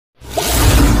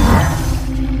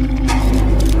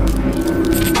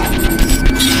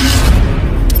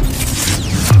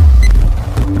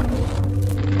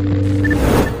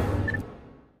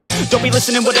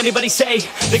listening what anybody say.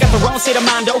 They got their own state of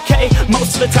mind, okay?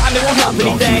 Most of the time it won't help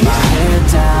anything. Keep my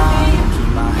head down,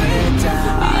 keep my head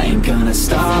down. I ain't gonna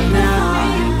stop now,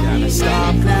 I ain't gonna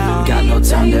stop now. Got no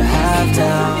time to have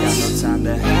doubts, got no time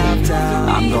to have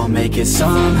doubts. I'm gonna make it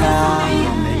somehow, I'm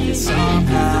gonna make it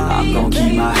somehow. I'm gonna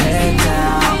keep my head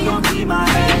down, I'm gonna keep my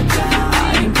head down.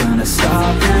 I ain't gonna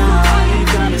stop now, I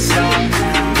ain't gonna stop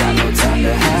now. Got no time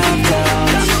to have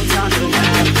doubts, got no time to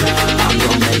have doubts. I'm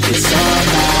gonna make it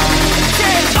somehow.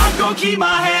 Yeah, I'm gonna keep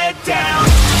my head down.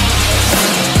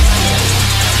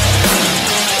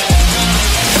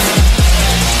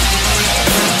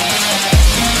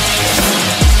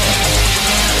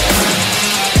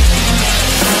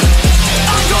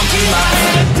 Keep my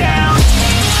head down.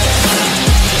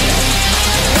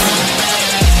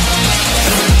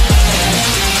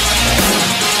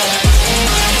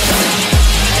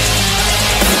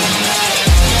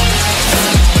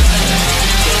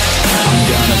 I'm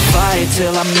gonna fight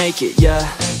till I make it, yeah.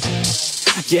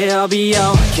 Yeah, I'll be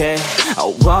okay.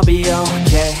 Oh, I'll be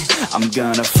okay. I'm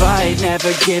gonna fight,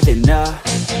 never giving up.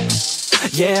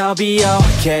 Yeah, I'll be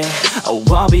okay. Oh,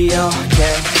 I'll be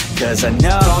okay. Cause I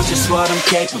know just what I'm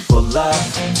capable of.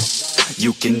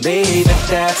 You can leave if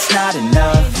that's not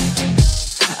enough.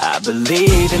 I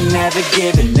believe in never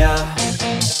giving up.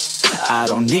 I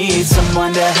don't need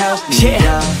someone to help me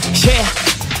up.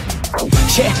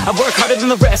 Yeah, I work harder than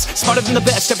the rest, smarter than the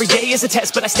best. Every day is a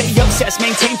test, but I stay obsessed.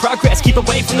 Maintain progress, keep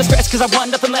away from the stress, cause I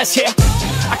want nothing less, yeah.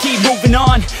 I keep moving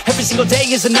on, every single day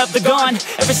is another gone.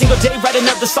 Every single day write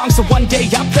another song, so one day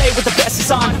I'll play with the best is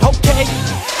on. Okay,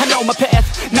 I know my path,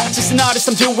 not just an artist,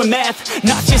 I'm doing math.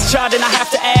 Not just charting, I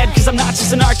have to add, cause I'm not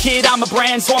just an art kid, I'm a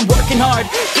brand. So I'm working hard,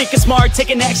 thinking smart,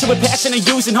 taking action with passion and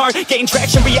using heart. Gain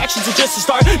traction, reactions are just a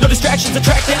start. No distractions,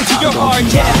 attract them to your heart,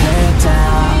 yeah.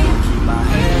 Keep my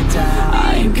head down,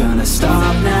 I ain't gonna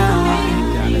stop now, I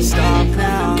ain't gonna stop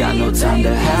now. Got no time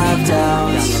to have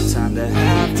doubts, got no time to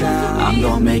have doubts. I'm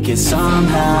gonna make it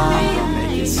somehow, I'm gonna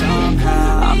make it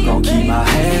somehow. I'm gonna keep my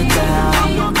head down,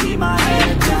 I'm gonna keep my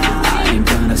head down. I ain't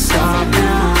gonna stop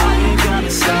now, I ain't gonna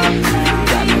stop now.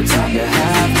 Got no time to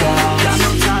have doubts, got no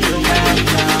time to have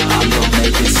doubts. I'm gonna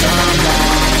make it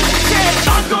somehow.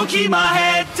 Yeah, I'm gonna keep my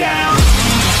head down.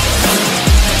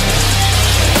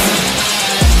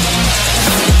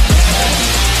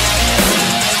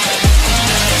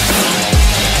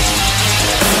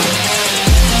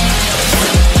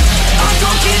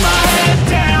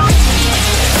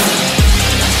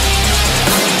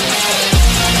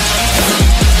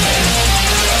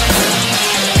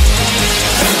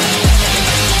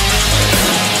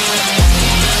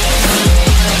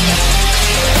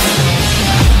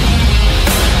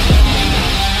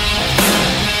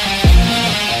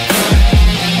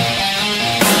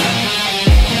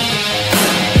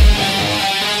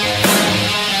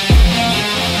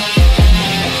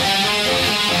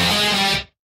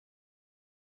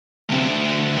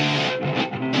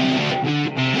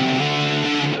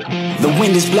 The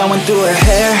wind is blowing through her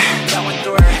hair.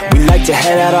 We like to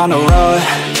head out on the road,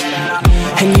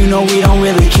 and you know we don't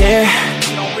really care,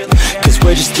 cause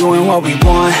we're just doing what we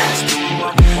want.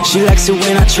 She likes it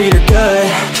when I treat her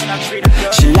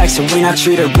good. She likes it when I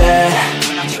treat her bad.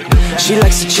 She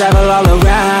likes to travel all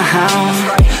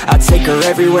around. I take her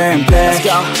everywhere and back.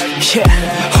 Yeah,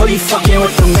 oh, you fucking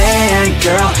with the man,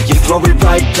 girl. You throw it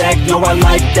right back, no, I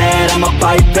like that. I'ma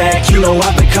bite back, you know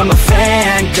I've become a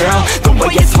fan, girl. The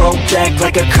way you throw back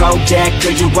like a Kodak,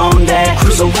 girl, you own that.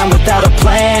 Cruise around without a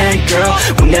plan, girl.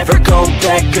 We'll never go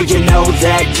back, girl, you know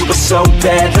that. You were so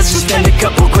bad, let's just spend a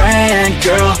couple grand,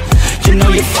 girl. You know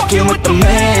you're fucking with the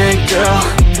man, girl.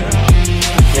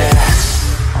 Yeah.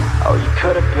 Oh, you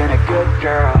could've been a good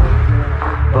girl,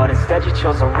 but instead you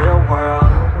chose a real world.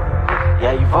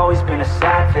 Yeah, you've always been a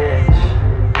savage.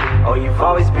 Oh, you've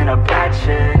always been a bad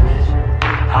chick.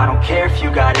 I don't care if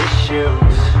you got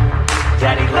issues.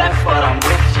 Daddy left, but I'm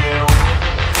with you.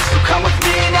 So come with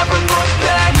me and never look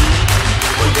back.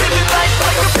 We're living life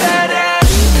like a badass.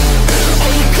 Oh,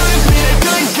 you could've been a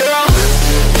good girl,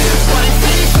 but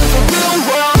instead you chose a real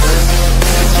world.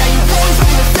 Yeah, you've always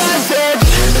been a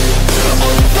savage. Oh,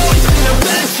 you've always been a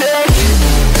bad chick.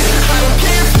 I don't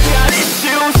care if you got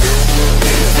issues.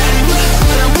 Daddy left,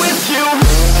 but I'm with you.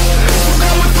 So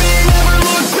come with me and never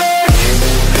look back.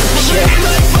 Yeah.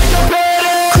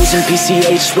 cruising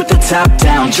PCH with the top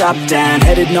down, drop down,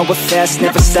 headed nowhere fast,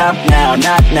 never stop now,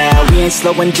 not now. We ain't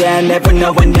slowing down, never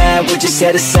knowing that. We're just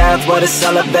headed south, what it's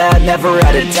all about, never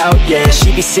had a doubt, yeah.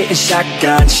 She be sitting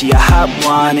shotgun, she a hot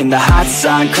one, in the hot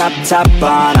sun, crop top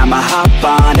on, I'ma hop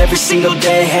on, every single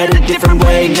day, head a different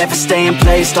way, never stay in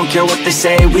place, don't care what they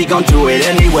say, we gon' do it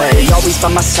anyway. Always by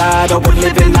my side, oh we're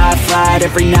living life right,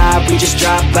 every night we just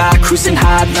drop by, cruising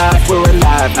high life, we're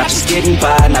alive, not just getting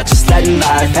by, not just letting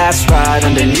life pass right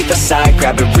underneath the side,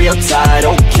 grab it real tight.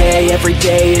 Okay, every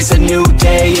day is a new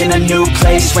day in a new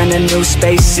place, rent a new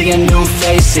space, see a new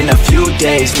face in a few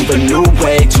days, move a new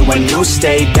way to a new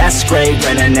state, that's great,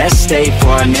 rent an estate for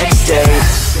our next day.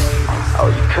 Oh,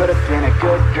 you could've been a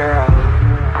good girl,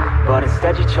 but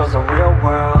instead you chose a real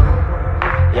world.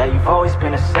 Yeah, you've always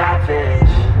been a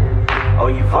savage, oh,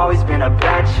 you've always been a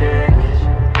bad chick.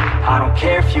 I don't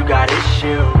care if you got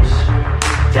issues,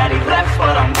 Daddy left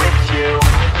but I'm with you.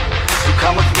 So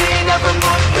come with me, never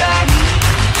look back,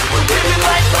 we're living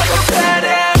life like a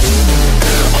badass.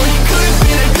 Oh, you could've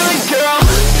been a good girl,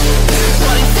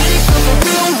 but instead you chose a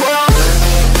real world.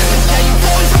 Yeah, you've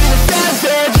always been a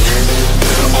savage,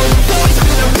 oh, you've always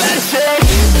been a bad chick.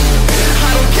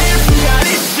 I don't care if you got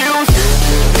issues,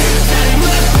 Daddy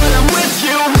left but I'm with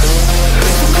you.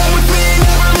 So come with me,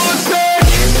 never look back,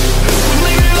 we're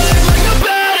living life like a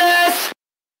badass.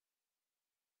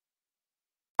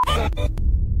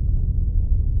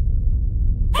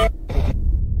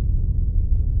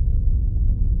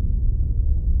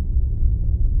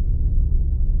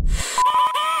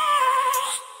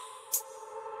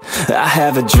 I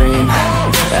have a dream,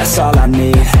 that's all I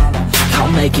need.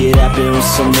 I'll make it happen with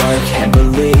some work and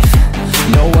belief.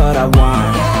 Know what I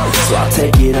want, so I'll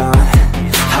take it on.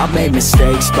 I've made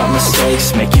mistakes, but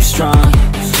mistakes make you strong.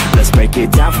 Let's break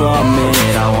it down for a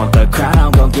minute. I want the crown,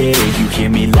 I'm gon' get it. You hear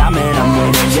me loud, man, I'm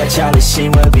winning. Yeah, Charlie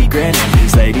Sheen will be grinning.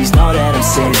 These ladies know that I'm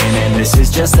sinning, and this is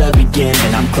just the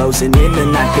beginning. I'm closing in the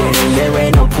night inning, there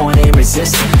ain't no point in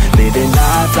resisting. Living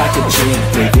life like a dream,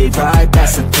 live it right,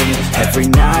 that's the thing. Every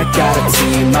night, got a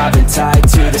team, I've been tied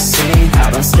to the scene.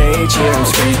 Out on stage, here I'm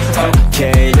screaming,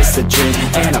 okay, this a dream.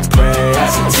 And I pray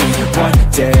as a team, one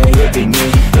day it'll be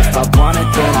me. If I want it,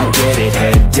 then I'll get it.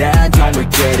 Head down, don't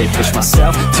regret it. Push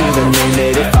myself to the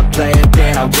limit. If I play it,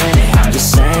 then I win it. I'm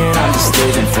just saying, I'm just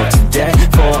living for today.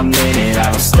 For a minute,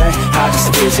 I don't stay, I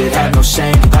just visit. Have no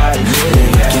shame, I admit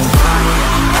it. Looking right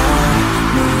at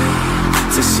me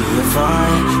to see if I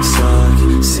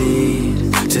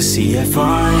succeed, to see if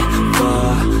I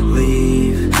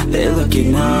believe. They're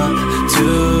looking up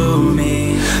to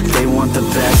me. They want the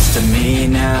best of me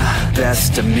now,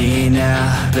 best of me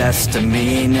now, best of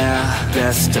me now,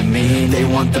 best of me. They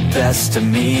want the best of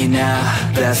me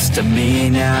now, best of me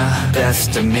now,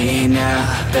 best of me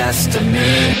now, best of me.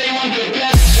 They want the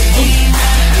best of me now.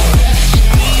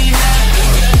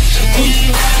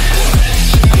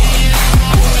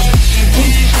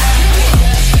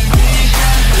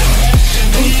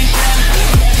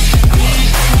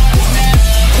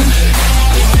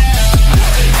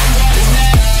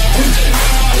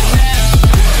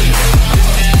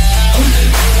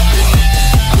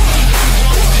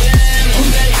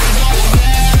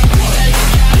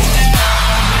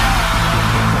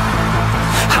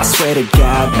 Swear to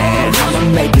God, man,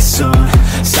 I'ma make it soon.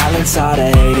 Silence all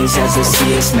the haters as they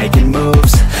see us making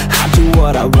moves. I do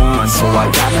what I want, so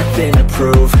I got nothing to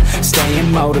prove.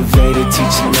 Staying motivated,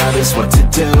 teaching others what to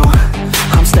do.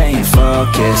 I'm staying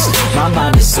focused, my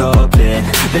mind is open.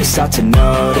 They start to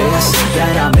notice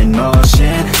that I'm in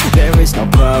motion. There is no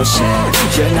potion,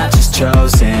 you're not just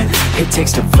chosen. It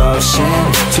takes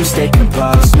devotion to stay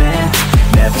composed, man.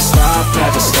 Never stop,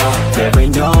 there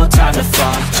ain't no time to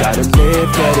fall. Try to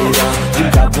live, get it all, you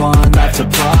got one life to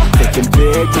fall. Thinking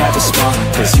big, never small,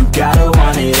 cause you gotta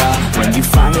want it all. When you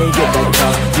finally get that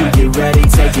call, you get ready,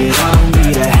 take it on.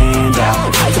 Need a hand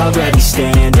out, I already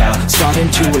stand out. Starting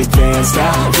to advance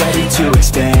now, ready to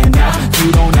expand now.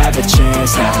 You don't have a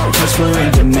chance now, cause we're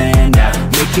in demand now.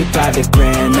 Make it by the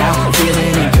grand now,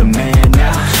 feeling in command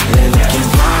now. They're looking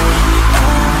right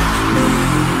at me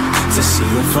to see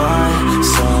if I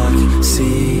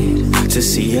succeed, to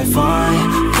see if I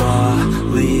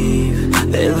believe.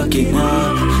 They're looking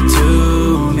up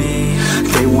to me.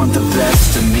 They want the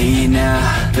best of me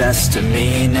now, best of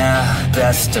me now,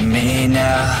 best of me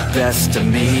now, best of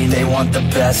me. They want the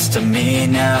best of me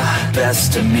now,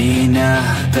 best of me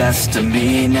now, best of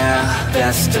me now,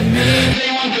 best of me.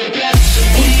 They want the best of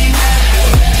me now.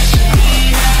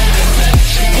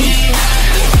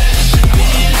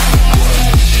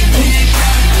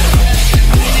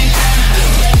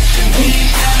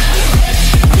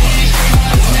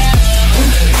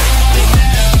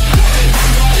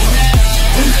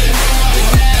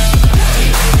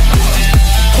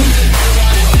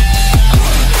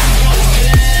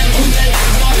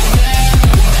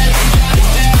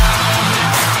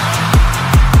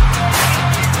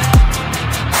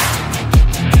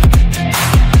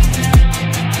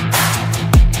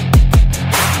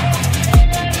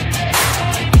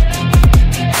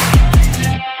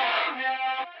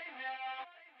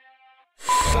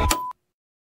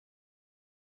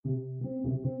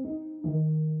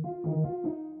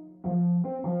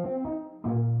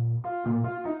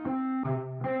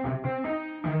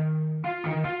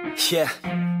 Yeah,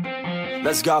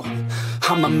 let's go.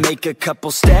 I'ma make a couple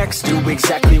stacks, do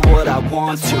exactly what I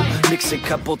want to. Mix a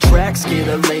couple tracks, get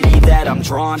a lady that I'm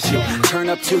drawn to. Turn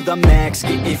up to the max,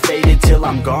 get it faded till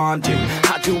I'm gone, dude.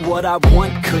 I do what I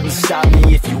want, couldn't stop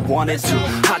me if you wanted to.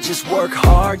 I just work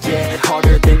hard, yeah,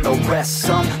 harder than the rest.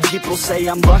 Some people say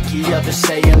I'm lucky, others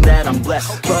saying that I'm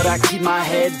blessed. But I keep my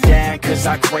head down, cause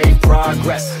I crave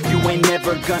progress. You ain't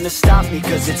never gonna stop me,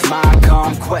 cause it's my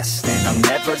conquest. And I'm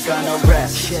never gonna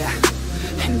rest, yeah.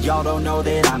 And y'all don't know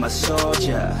that I'm a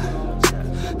soldier.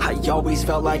 I always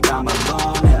felt like I'm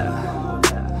alone,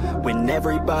 yeah. When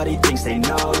everybody thinks they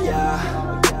know,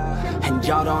 yeah. And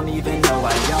y'all don't even know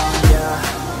I own,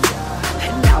 yeah.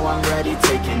 And now I'm ready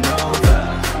taking over.